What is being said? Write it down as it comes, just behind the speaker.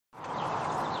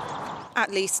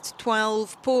At least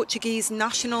 12 Portuguese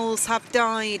nationals have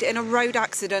died in a road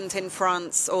accident in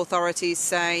France, authorities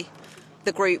say.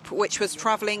 The group, which was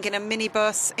travelling in a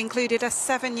minibus, included a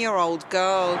 7-year-old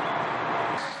girl.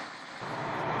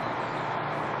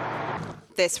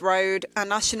 This road, a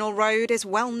national road, is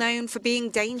well known for being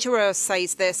dangerous,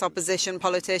 says this opposition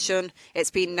politician.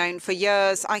 It's been known for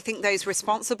years. I think those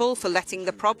responsible for letting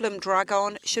the problem drag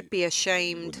on should be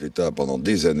ashamed. L'État, pendant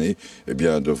des années,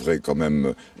 devrait quand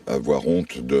même avoir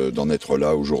honte d'en être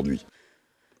là aujourd'hui.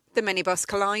 The minibus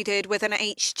collided with an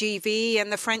HGV in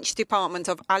the French department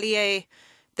of Allier.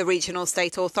 The regional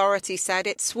state authority said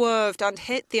it swerved and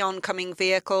hit the oncoming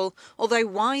vehicle, although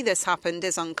why this happened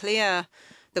is unclear.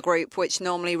 The group, which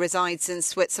normally resides in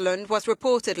Switzerland, was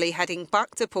reportedly heading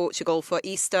back to Portugal for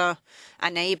Easter. A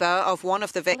neighbour of one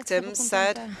of the victims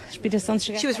said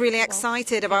she was really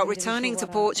excited about returning to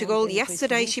Portugal.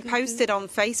 Yesterday she posted on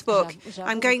Facebook,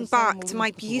 "I'm going back to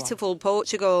my beautiful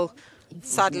Portugal."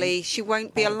 Sadly, she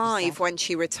won't be alive when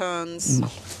she returns.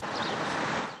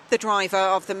 The driver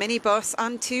of the minibus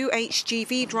and 2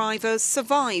 HGV drivers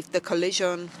survived the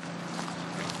collision.